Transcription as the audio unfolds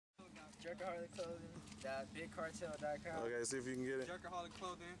Jerkaholic.bigcartel.com. Okay, see if you can get it.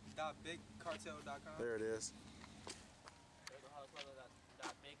 Jerkaholic.bigcartel.com. There it is.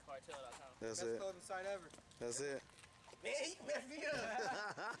 Jerkaholic.bigcartel.com. That's Best it. clothing site ever. That's it. Man, you messed me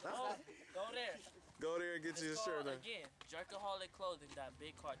up. Go there. Go there and get you a shirt. Again,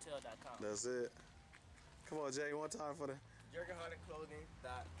 Jerkaholicclothing.bigcartel.com. That's it. Come on, Jay, one time for the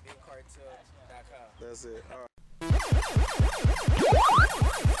Jerkaholicclothing.bigcartel.com. That's it. All right.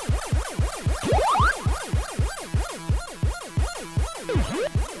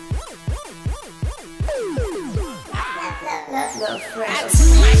 I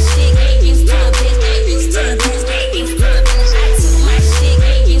took my shit, get used to a bitch, get used to a bitch, get used to a bitch. I took my shit,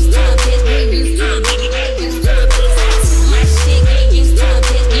 get used to a bitch, get used to a bitch, get used to a bitch. I took my shit, get used to a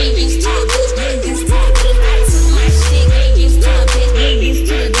bitch, get used to a bitch, get used to a bitch. I took my shit, get used to a bitch, get used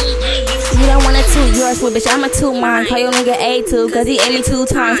to a bitch, get used to a bitch. You don't wanna toot yours with, bitch, I'ma toot mine. Call your nigga A2, cause he ate me 2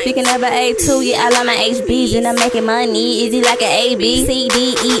 times. Speaking of an A2, yeah, I love my HBs. And I'm making money, easy like an A, B, C,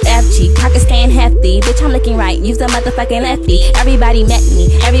 D, E, F, G. Pockets staying hefty, bitch, I'm looking right. Use the motherfucking lefty. Everybody met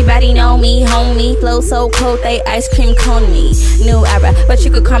me, everybody know me, homie. Flow so cold, they ice cream cone me. New era, but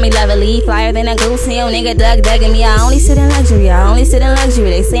you could call me lovely. Flyer than a goose, yo, nigga dugging me. I only sit in luxury, I only sit in luxury.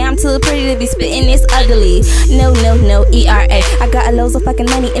 They say I'm too pretty to be spitting this ugly. No, ERA. I got loads of fucking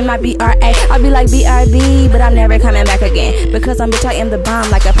money in my BRA. I'll be like BRB, but I'm never coming back again. Because I'm bitch, I am the bomb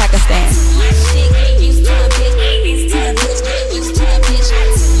like a Pakistan.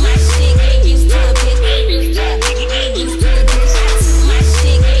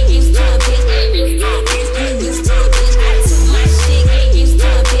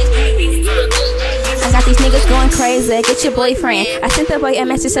 Going crazy, get your boyfriend. I sent the boy a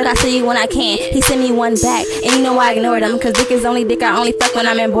message, said I'll see you when I can. He sent me one back, and you know I ignored him. Cause dick is only dick, I only fuck when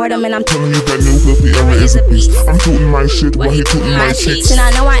I'm in boredom. And I'm telling you that new puppy ever is a beast. I'm tooting my shit while he tooting my cheeks. And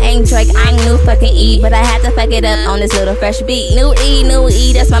I know I ain't Drake, I ain't new fucking E, but I had to fuck it up on this little fresh beat. New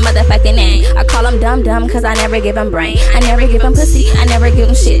E, that's my motherfucking name. I call him dumb cause I never give him brain. I never give him pussy, I never give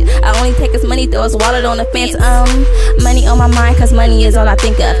him shit. I only take his money, throw his wallet on the fence. Money on my mind, cause money is all I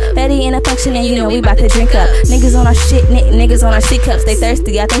think of. Betty in a function, and you know we about to drink up. Niggas on our shit, niggas on our C cups. They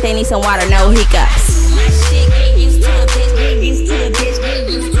thirsty, I think they need some water, no hiccups. My shit, get used to a bitch, get used to a bitch, get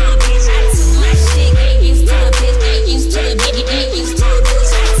used to a bitch. I took my shit, get used to a bitch, get used to a bitch, get used to a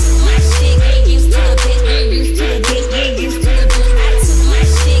bitch. I took my shit, get used to a bitch, get used to a bitch, get used to a bitch. I took my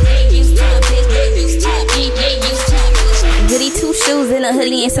shit, get used to a bitch, get used to a bitch, get used to a bitch. Goody 2 shoes and a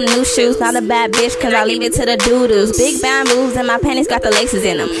hoodie and some new shoes. Not a bad bitch, cause I leave it to the doo-doos. Big bamboos and my panties got the laces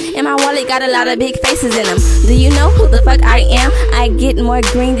in them. And my wallet got a lot of big faces in them. Do you know who the fuck I am? I get more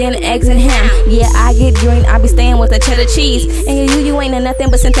green than eggs and ham. Yeah, I get green, I be staying with the cheddar cheese. And you ain't nothing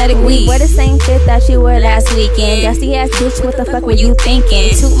but synthetic weed. Wear the same fit that you wore last weekend. Dusty ass bitch, what the fuck were you thinking?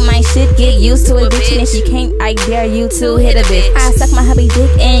 Toot my shit, get used to it, bitch. And if you can't, I dare you to hit a bitch. I suck my hubby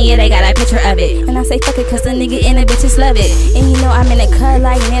dick and yeah, they got a picture of it. And I say fuck it cause the nigga and the bitches love it. And you know I'm in a cut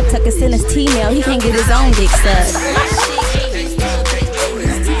like Nip Tuck and send his T-mail. He can't get his own dick sucked.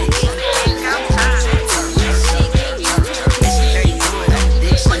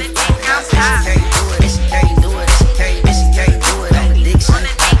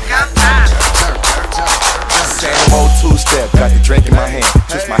 Got the drink in my hand,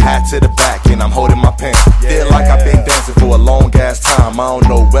 twist my hat to the back, and I'm holding my pen. Feel like I've been dancing for a long ass time. I don't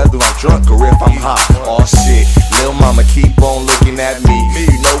know whether I'm drunk or if I'm high. Oh shit, lil' mama keep on looking at me.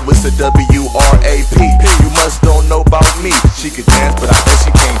 You know it's a W-R-A-P. You must don't know about me. She could dance, but I bet she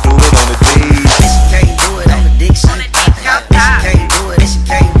can't do it on the D. She can't do it on the dick. She can't do it. She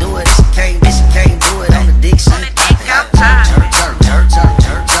can't do it. She can't do it on the dick. She can't do it on the dick.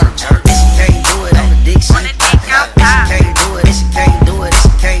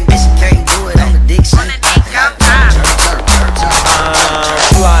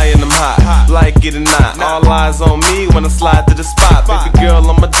 Getting out, all eyes on me when I slide to the spot. Baby girl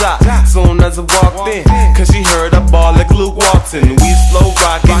on my job, soon as I walked in, cause she heard I ball like Luke Walton. We slow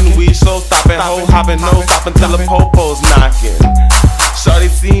rockin', we slow stoppin', ho hoppin', no stoppin' till the popo's knockin'. Shawty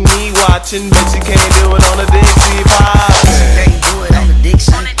see me watchin', but she can't do it on the dick, she poppin'. She can't do it on the dick, she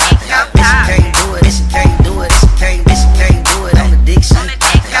can't do it, she can't do it, she can't do it on the dick, she can't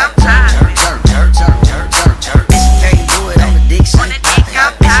do it on the dick, she can't do it on the dick, she can't do it.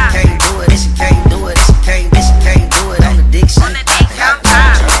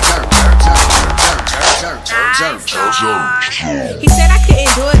 He said I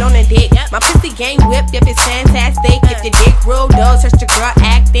couldn't do it on the dick. My pussy game whipped up, it's fantastic. If your dick real dull, touch the girl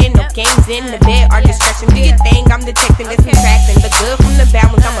acting. No games in the bed or distraction. Do your thing, I'm detecting this contraction. The good from the bad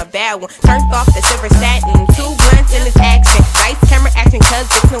ones, I'm a bad one. Turned off the silver satin. 2 blunts in this action. Lights, camera, action, cuz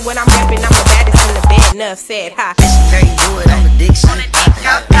bitchin' when I'm rapping, I'm the baddest in the bed. Enough said, ha. Bitch, you can't do it on the dick shit. Bitch, you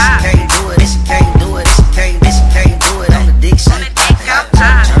can't do it, bitch, you can't do it, bitch, you can't do it on the dick shit. Jerk,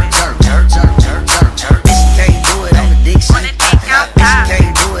 jerk, jerk, jerk, jerk, jerk, jerk. Bitch, you can't do it on the dick shit. Bitch, you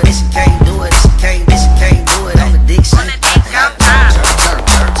can't do it, bitch, you can't do it, bitch, you can't do it on the dick shit. Jerk, jerk, jerk,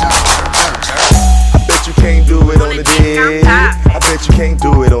 jerk, jerk, jerk. I bet you can't do it on the dick. I bet you can't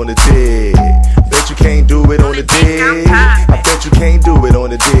do it on the dick. Bet you can't do it on the dick. I bet you can't do it on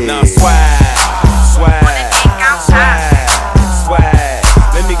the dick. Now swag, swag, swag.